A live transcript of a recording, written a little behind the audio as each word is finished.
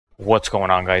What's going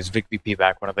on, guys? Vic VP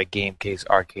back with another Game Case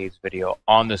Arcades video.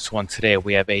 On this one today,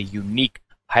 we have a unique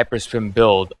Hyperspin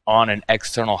build on an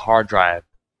external hard drive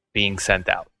being sent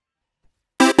out.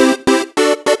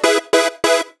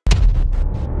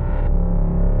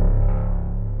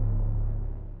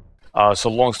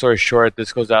 So long story short,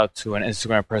 this goes out to an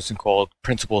Instagram person called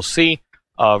Principal C.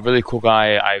 Really cool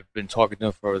guy. I've been talking to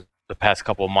him for the past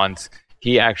couple of months.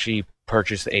 He actually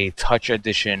purchased a Touch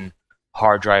Edition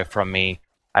hard drive from me.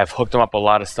 I've hooked him up a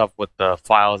lot of stuff with the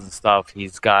files and stuff.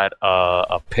 He's got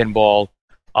a pinball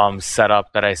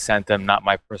setup that I sent him, not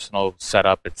my personal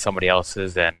setup, it's somebody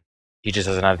else's, and he just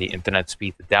doesn't have the internet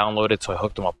speed to download it, so I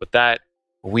hooked him up with that.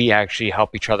 We actually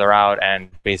help each other out and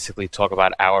basically talk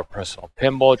about our personal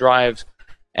pinball drives.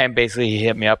 And basically he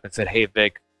hit me up and said, "Hey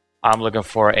Vic, I'm looking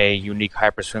for a unique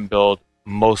Hyperspin build,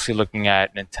 mostly looking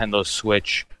at Nintendo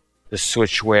Switch, the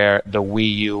Switchware, the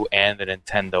Wii U, and the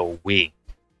Nintendo Wii."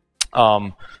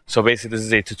 So basically this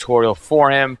is a tutorial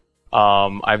for him.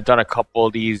 I've done a couple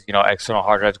of these, external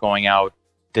hard drives going out.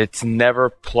 It's never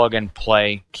plug and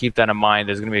play. Keep that in mind.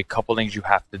 There's going to be a couple things you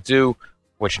have to do,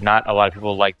 which not a lot of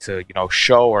people like to,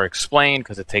 show or explain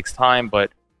because it takes time. But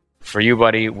for you,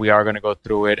 buddy, we are going to go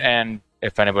through it. And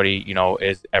if anybody,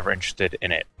 is ever interested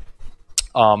in it.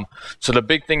 So the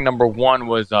big thing, number one,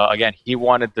 was, again, he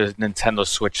wanted the Nintendo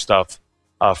Switch stuff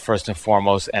first and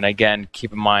foremost. And again,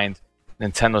 keep in mind,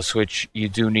 Nintendo Switch, you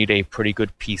do need a pretty good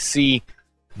PC,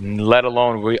 let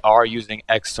alone we are using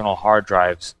external hard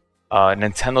drives.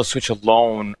 Nintendo Switch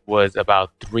alone was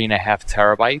about 3.5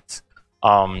 terabytes.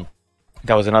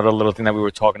 That was another little thing that we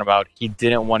were talking about. He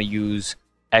didn't want to use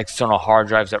external hard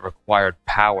drives that required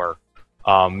power,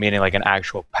 meaning like an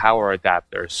actual power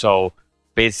adapter. So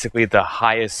basically the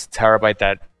highest terabyte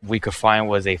that we could find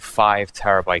was a 5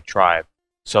 terabyte drive.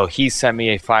 So he sent me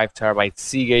a 5 terabyte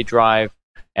Seagate drive,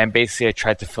 and basically I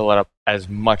tried to fill it up as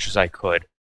much as I could.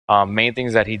 Main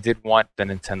things that he did want, the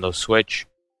Nintendo Switch,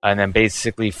 and then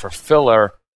basically for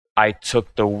filler, I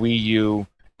took the Wii U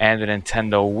and the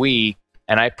Nintendo Wii,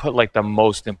 and I put like the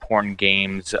most important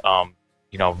games,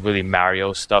 really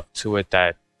Mario stuff to it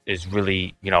that is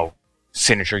really,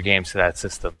 signature games to that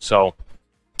system. So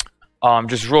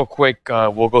just real quick,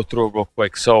 we'll go through it real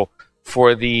quick. So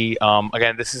for the,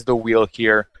 again, this is the wheel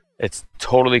here. It's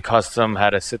totally custom,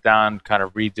 had to sit down, kind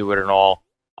of redo it and all.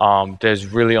 There's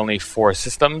really only 4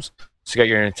 systems. So you got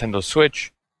your Nintendo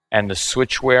Switch and the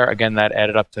Switchware. Again, that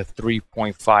added up to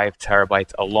 3.5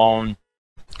 terabytes alone.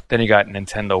 Then you got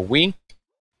Nintendo Wii,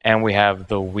 and we have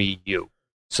the Wii U.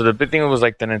 So the big thing was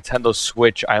like the Nintendo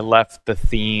Switch, I left the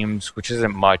themes, which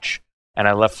isn't much, and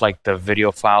I left like the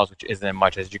video files, which isn't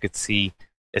much. As you could see,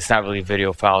 it's not really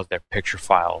video files, they're picture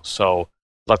files. So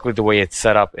luckily, the way it's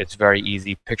set up, it's very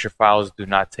easy. Picture files do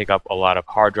not take up a lot of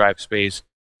hard drive space,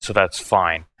 so that's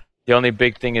fine. The only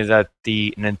big thing is that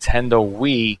the Nintendo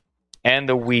Wii and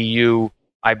the Wii U,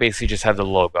 I basically just have the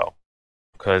logo.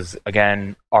 Because,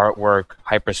 again, artwork,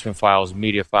 Hyperspin files,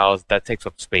 media files, that takes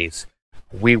up space.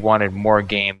 We wanted more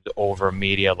games over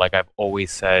media, like I've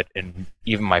always said in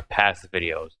even my past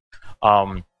videos.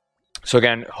 So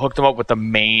again, hooked them up with the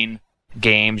main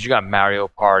games. You got Mario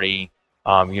Party,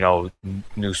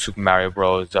 new Super Mario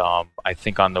Bros. I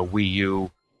think on the Wii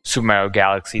U, Super Mario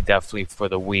Galaxy definitely for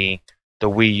the Wii. The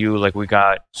Wii U, like we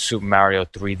got Super Mario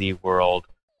 3D World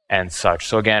and such.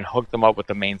 So again, hooked them up with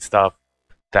the main stuff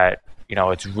that,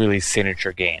 it's really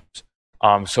signature games.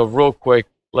 So real quick,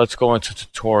 let's go into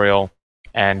tutorial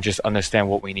and just understand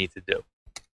what we need to do.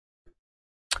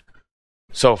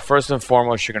 So first and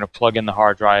foremost, you're going to plug in the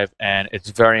hard drive, and it's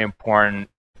very important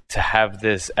to have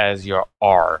this as your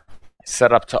R.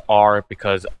 Set up to R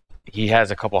because he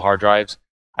has a couple hard drives.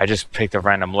 I just picked a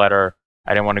random letter.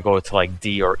 I didn't want to go to like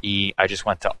D or E. I just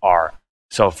went to R.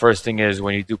 So first thing is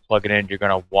when you do plug it in, you're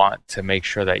going to want to make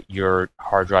sure that your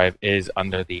hard drive is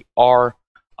under the R.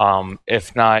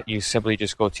 If not, you simply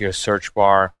just go to your search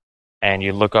bar and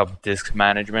you look up disk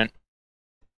management,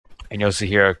 and you'll see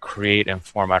here create and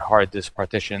format hard disk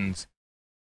partitions,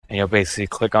 and you'll basically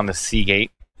click on the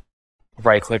Seagate,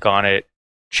 right click on it,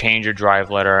 change your drive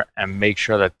letter, and make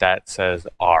sure that that says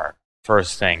R.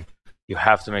 First thing, you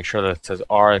have to make sure that it says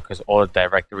R because all the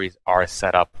directories are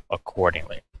set up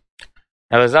accordingly.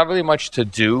 Now, there's not really much to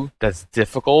do that's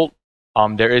difficult.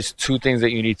 There is 2 things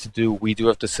that you need to do. We do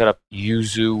have to set up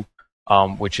Yuzu,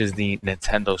 which is the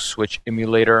Nintendo Switch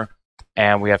emulator,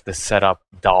 and we have to set up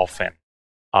Dolphin.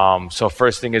 So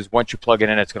first thing is once you plug it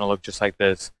in, it's going to look just like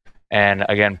this. And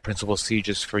again, Principal C,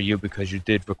 just for you because you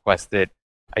did request it,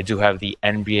 I do have the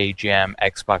NBA Jam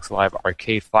Xbox Live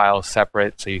Arcade file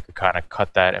separate, so you could kind of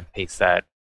cut that and paste that.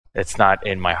 It's not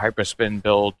in my Hyperspin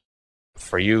build.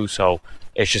 for you, so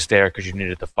it's just there because you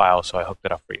needed the file, so I hooked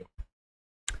it up for you.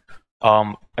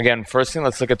 Again, first thing,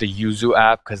 let's look at the Yuzu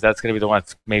app, because that's going to be the one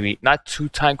that's maybe not too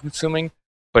time consuming,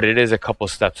 but it is a couple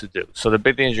steps to do. So the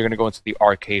big thing is you're going to go into the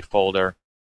arcade folder,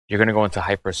 you're going to go into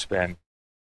Hyperspin, and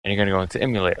you're going to go into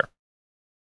emulator.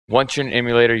 Once you're in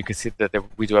emulator, you can see that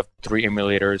we do have 3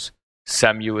 emulators.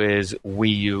 Cemu is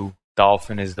Wii U,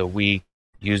 Dolphin is the Wii,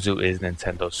 Yuzu is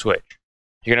Nintendo Switch.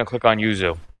 You're going to click on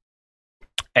Yuzu,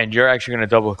 and you're actually going to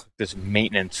double click this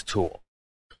maintenance tool.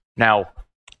 Now,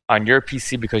 on your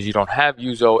PC, because you don't have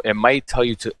Yuzu, it might tell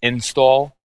you to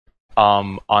install.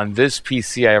 On this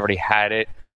PC, I already had it.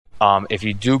 If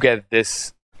you do get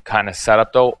this kind of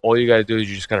setup, though, all you got to do is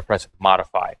you just got to press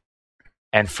modify.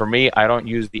 And for me, I don't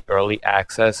use the early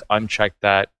access. Uncheck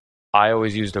that. I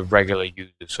always use the regular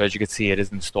Yuzu. So as you can see, it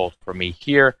is installed for me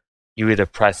here. You either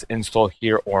press install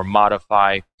here or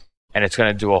modify, and it's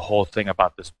going to do a whole thing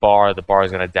about this bar. The bar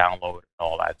is going to download and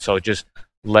all that. So just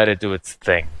let it do its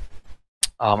thing.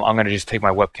 I'm going to just take my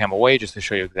webcam away just to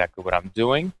show you exactly what I'm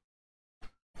doing.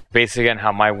 Basically, again,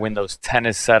 how my Windows 10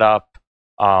 is set up.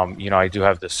 I do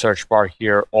have the search bar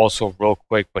here. Also, real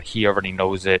quick, but he already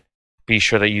knows it. Be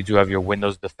sure that you do have your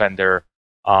Windows Defender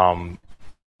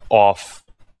off,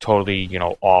 totally,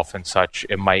 off and such.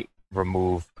 It might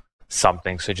remove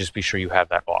something, so just be sure you have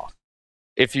that off.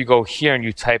 If you go here and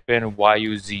you type in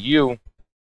YUZU,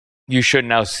 you should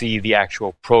now see the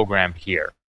actual program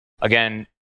here. Again,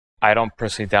 I don't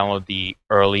personally download the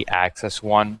early access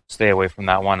one. Stay away from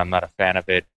that one. I'm not a fan of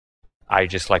it. I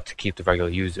just like to keep the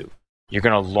regular Yuzu. You're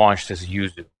going to launch this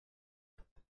Yuzu.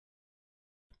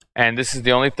 And this is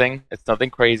the only thing. It's nothing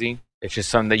crazy. It's just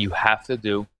something that you have to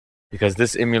do because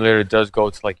this emulator does go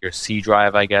to like your C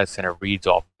drive, I guess, and it reads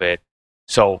off of it.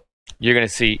 So you're going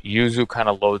to see Yuzu kind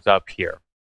of loads up here.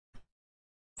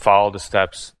 Follow the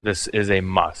steps. This is a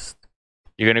must.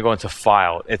 You're going to go into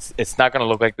file. It's not going to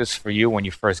look like this for you when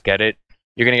you first get it.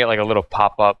 You're going to get like a little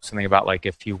pop-up, something about like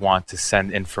if you want to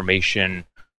send information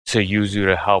to Yuzu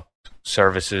to help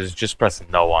services, just press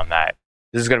no on that.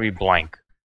 This is going to be blank.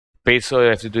 Basically, what you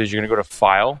have to do is you're going to go to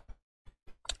File,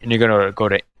 and you're going to go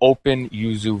to Open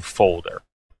Yuzu Folder.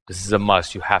 This is a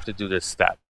must. You have to do this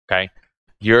step, okay?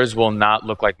 Yours will not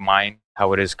look like mine,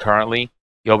 how it is currently.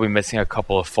 You'll be missing a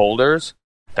couple of folders.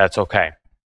 That's okay.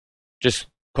 Just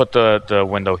put the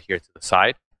window here to the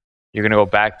side. You're going to go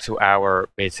back to our,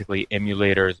 basically,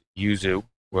 emulators Yuzu,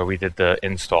 where we did the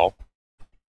install.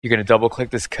 You're going to double-click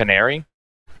this canary.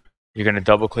 You're going to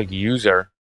double-click User,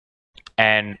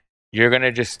 and you're going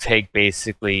to just take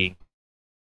basically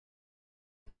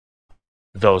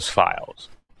those files.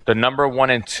 The number 1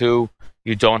 and 2,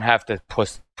 you don't have to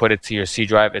put it to your C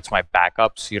drive. It's my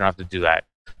backup, so you don't have to do that.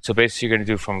 So basically, you're going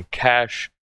to do from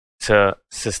cache to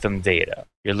system data.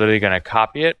 You're literally going to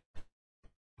copy it,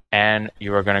 and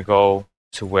you are going to go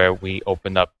to where we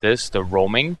opened up the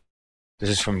roaming. This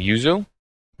is from Yuzu.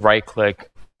 Right-click,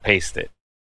 paste it.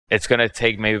 It's going to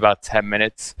take maybe about 10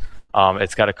 minutes.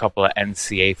 It's got a couple of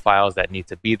NCA files that need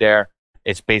to be there.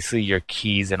 It's basically your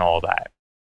keys and all that.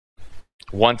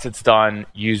 Once it's done,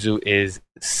 Yuzu is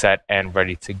set and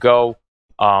ready to go.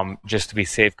 Just to be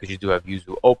safe, because you do have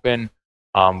Yuzu open,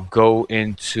 go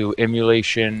into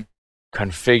emulation,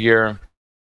 configure,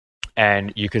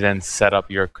 and you could then set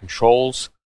up your controls.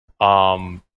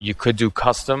 You could do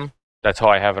custom. That's how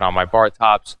I have it on my bar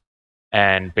tops.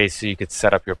 And basically, you could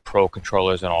set up your pro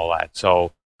controllers and all that.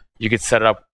 So you could set it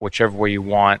up whichever way you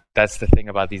want. That's the thing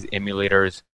about these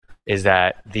emulators, is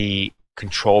that the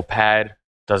control pad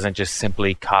doesn't just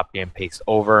simply copy and paste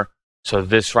over. So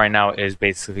this right now is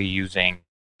basically using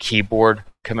keyboard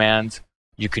commands.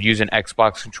 You could use an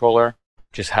Xbox controller.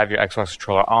 Just have your Xbox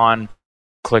controller on,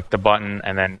 click the button,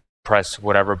 and then press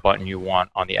whatever button you want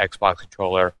on the Xbox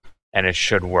controller, and it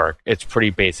should work. It's pretty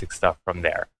basic stuff from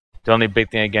there. The only big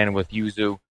thing, again, with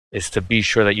Yuzu is to be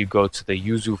sure that you go to the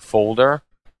Yuzu folder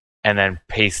and then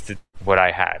paste what I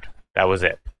had. That was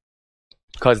it.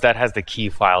 Because that has the key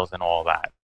files and all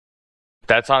that.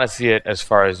 That's honestly it as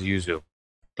far as Yuzu.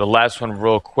 The last one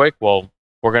real quick, well,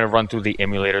 we're going to run through the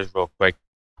emulators real quick.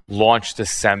 Launch the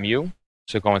Cemu.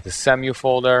 So go into Cemu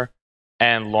folder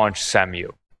and launch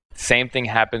Cemu. Same thing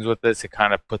happens with this. It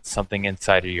kind of puts something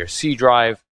inside of your C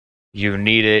drive. You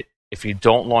need it. If you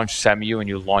don't launch Cemu and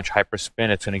you launch Hyperspin,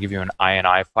 it's going to give you an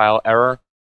INI file error.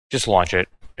 Just launch it.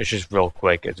 It's just real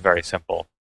quick. It's very simple.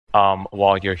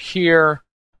 While you're here,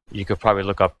 you could probably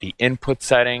look up the input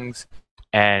settings,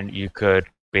 and you could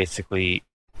basically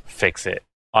fix it.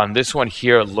 On this one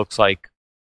here, it looks like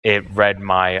it read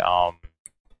my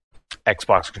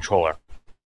Xbox controller.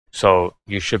 So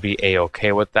you should be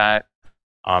A-okay with that.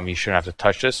 You shouldn't have to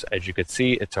touch this. As you can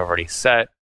see, it's already set.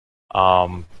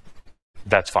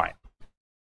 that's fine.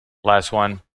 Last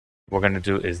one we're going to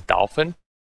do is Dolphin.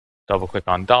 Double click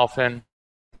on Dolphin,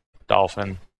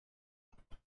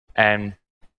 and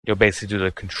you'll basically do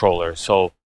the controller.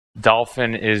 So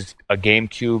Dolphin is a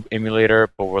GameCube emulator,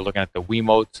 but we're looking at the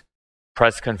Wiimotes.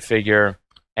 Press configure,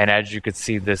 and as you can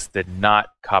see, this did not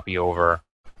copy over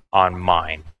on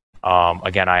mine.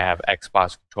 Again, I have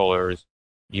Xbox controllers.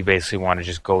 You basically want to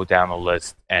just go down the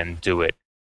list and do it.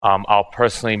 I'll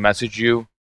personally message you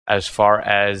as far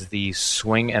as the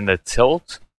swing and the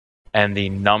tilt and the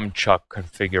nunchuck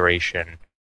configuration.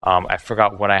 I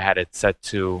forgot what I had it set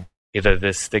to. Either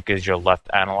this stick is your left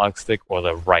analog stick or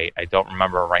the right. I don't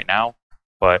remember right now,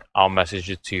 but I'll message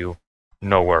it to you.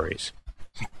 No worries.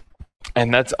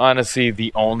 And that's honestly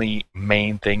the only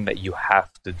main thing that you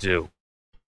have to do.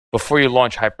 Before you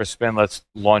launch Hyperspin, let's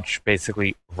launch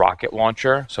basically Rocket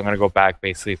Launcher. So I'm going to go back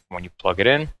basically from when you plug it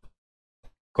in,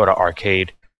 go to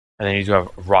Arcade, and then you do have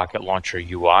Rocket Launcher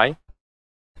UI.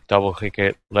 Double click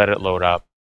it, let it load up,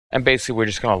 and basically we're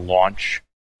just going to launch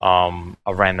a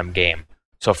random game.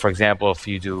 So for example, if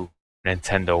you do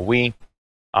Nintendo Wii,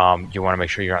 you want to make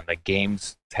sure you're on the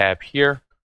Games tab here.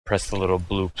 Press the little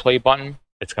blue play button.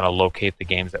 It's going to locate the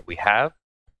games that we have.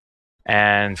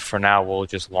 And for now, we'll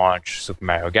just launch Super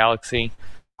Mario Galaxy.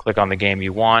 Click on the game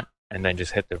you want, and then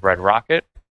just hit the red rocket.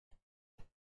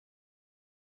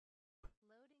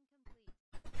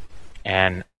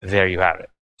 And there you have it.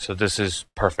 So this is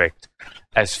perfect.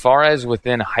 As far as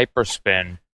within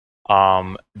Hyperspin,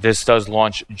 this does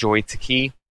launch Joy to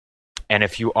Key. And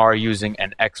if you are using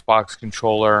an Xbox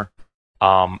controller,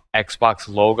 Xbox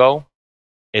logo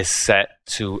is set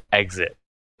to exit.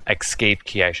 Escape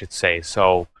key, I should say.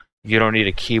 So you don't need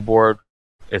a keyboard.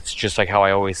 It's just like how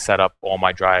I always set up all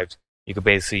my drives. You could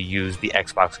basically use the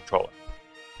Xbox controller.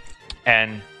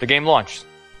 And the game launched.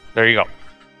 There you go.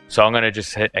 So I'm going to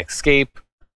just hit escape.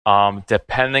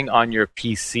 Depending on your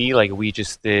PC, like we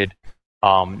just did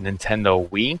Nintendo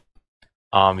Wii,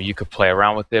 you could play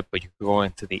around with it, but you could go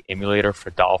into the emulator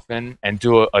for Dolphin and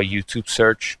do a YouTube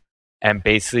search. And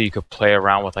basically you could play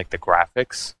around with like the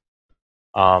graphics.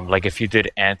 Like if you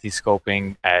did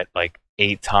anti-scoping at like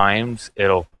 8 times,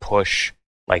 it'll push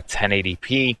like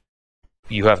 1080p.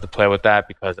 You have to play with that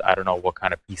because I don't know what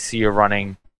kind of PC you're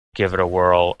running. Give it a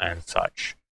whirl and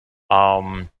such.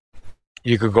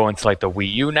 You could go into like the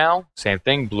Wii U now. Same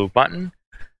thing, blue button.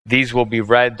 These will be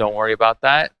red. Don't worry about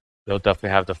that. They'll definitely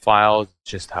have the files.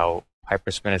 Just how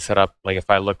Hyperspin is set up. Like if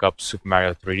I look up Super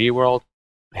Mario 3D World,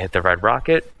 I hit the red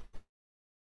rocket.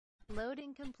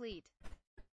 Loading complete.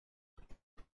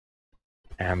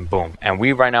 And boom. And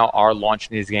we right now are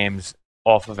launching these games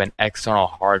off of an external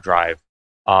hard drive.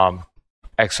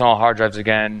 External hard drives,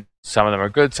 again, some of them are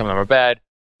good, some of them are bad.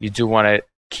 You do want to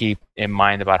keep in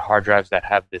mind about hard drives that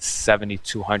have this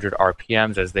 7200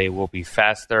 RPMs, as they will be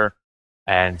faster,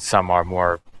 and some are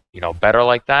more, better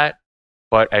like that.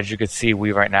 But as you can see,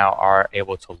 we right now are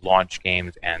able to launch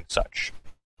games and such.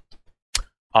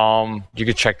 You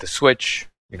could check the Switch.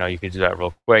 You could do that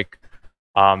real quick.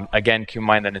 Again, keep in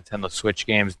mind that Nintendo Switch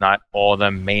games, not all of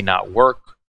them may not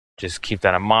work. Just keep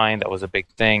that in mind. That was a big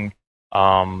thing.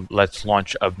 Let's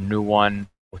launch a new one,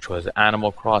 which was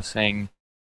Animal Crossing.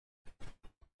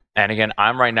 And again,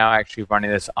 I'm right now actually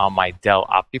running this on my Dell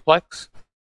Optiplex.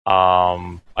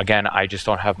 Again, I just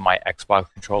don't have my Xbox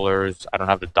controllers. I don't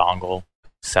have the dongle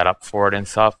set up for it and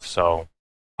stuff. So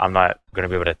I'm not going to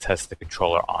be able to test the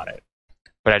controller on it.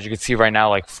 But as you can see right now,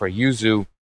 like for Yuzu,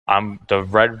 the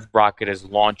red rocket is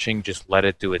launching. Just let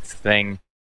it do its thing.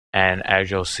 And as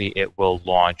you'll see, it will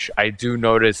launch. I do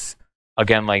notice,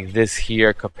 again, like this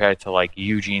here compared to like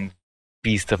Eugene's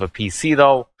beast of a PC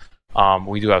though.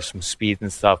 We do have some speed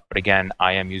and stuff. But again,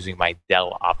 I am using my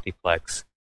Dell Optiplex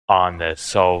on this.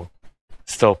 So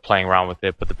still playing around with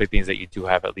it. But the big thing is that you do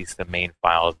have at least the main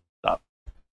files and stuff.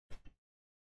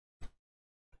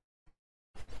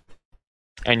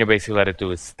 And you basically let it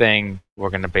do its thing. We're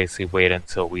going to basically wait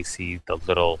until we see the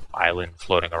little island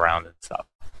floating around and stuff.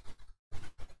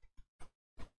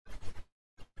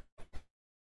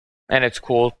 And it's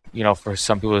cool, for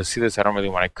some people to see this. I don't really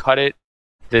want to cut it.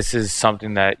 This is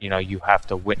something that, you have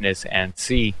to witness and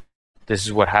see. This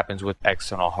is what happens with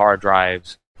external hard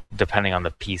drives, depending on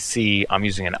the PC. I'm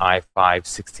using an i5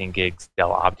 16 gigs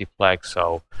Dell Optiplex,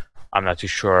 so I'm not too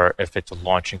sure if it's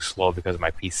launching slow because of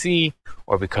my PC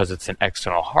or because it's an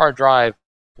external hard drive.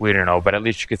 We don't know, but at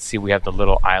least you can see we have the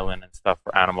little island and stuff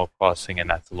for Animal Crossing, and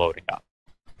that's loading up.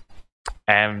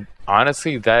 And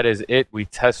honestly, that is it. We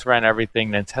test ran everything.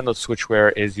 Nintendo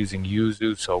Switchware is using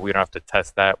Yuzu, so we don't have to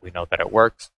test that. We know that it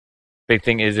works. Big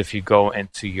thing is if you go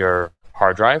into your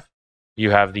hard drive,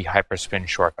 you have the Hyperspin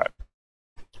shortcut.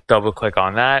 double click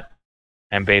on that,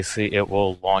 and basically it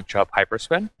will launch up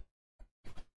Hyperspin.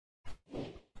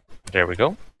 There we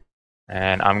go.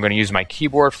 And I'm going to use my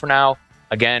keyboard for now.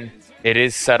 Again, it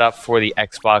is set up for the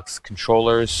Xbox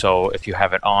controllers, so if you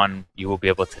have it on, you will be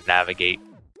able to navigate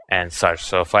and such.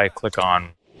 So if I click on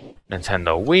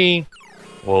Nintendo Wii,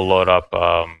 we'll load up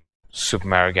Super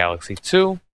Mario Galaxy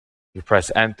 2. You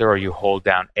press enter or you hold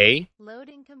down A.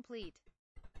 Loading complete.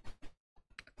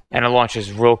 And it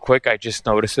launches real quick. I just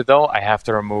noticed it though. I have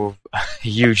to remove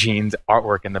Eugene's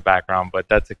artwork in the background, but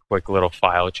that's a quick little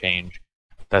file change.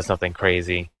 That's nothing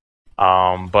crazy.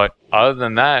 But other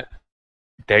than that,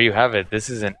 there you have it. This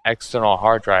is an external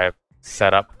hard drive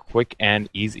set up quick and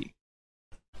easy.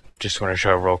 Just want to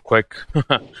show it real quick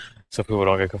so people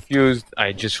don't get confused.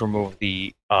 I just removed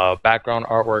the background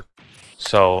artwork.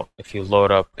 So if you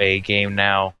load up a game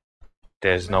now,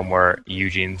 there's no more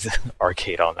Eugene's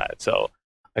arcade on that. So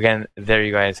again, there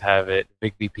you guys have it.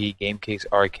 Big BP Game Case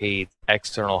Arcade's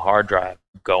external hard drive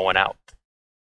going out.